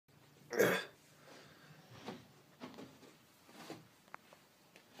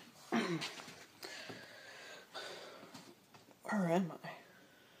Where am I?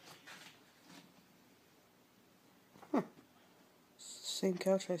 Huh. It's the same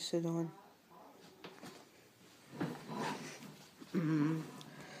couch I sit on.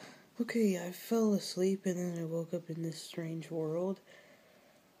 Okay, I fell asleep and then I woke up in this strange world.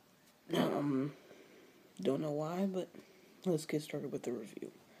 Don't know why, but let's get started with the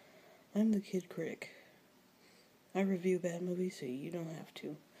review. I'm the Kid Critic. I review bad movies so you don't have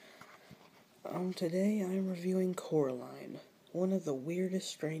to. Today I'm reviewing Coraline, one of the weirdest,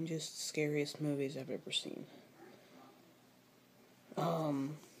 strangest, scariest movies I've ever seen.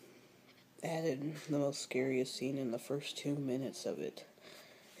 Added the most scariest scene in the first 2 minutes of it.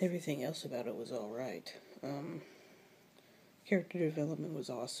 Everything else about it was alright. Character development was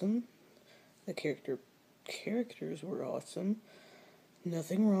awesome. The characters were awesome.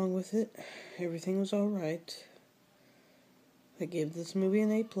 Nothing wrong with it. Everything was alright. I give this movie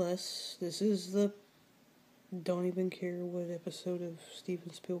an A+. This is the don't even care what episode of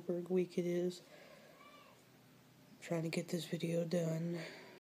Steven Spielberg week it is. I'm trying to get this video done.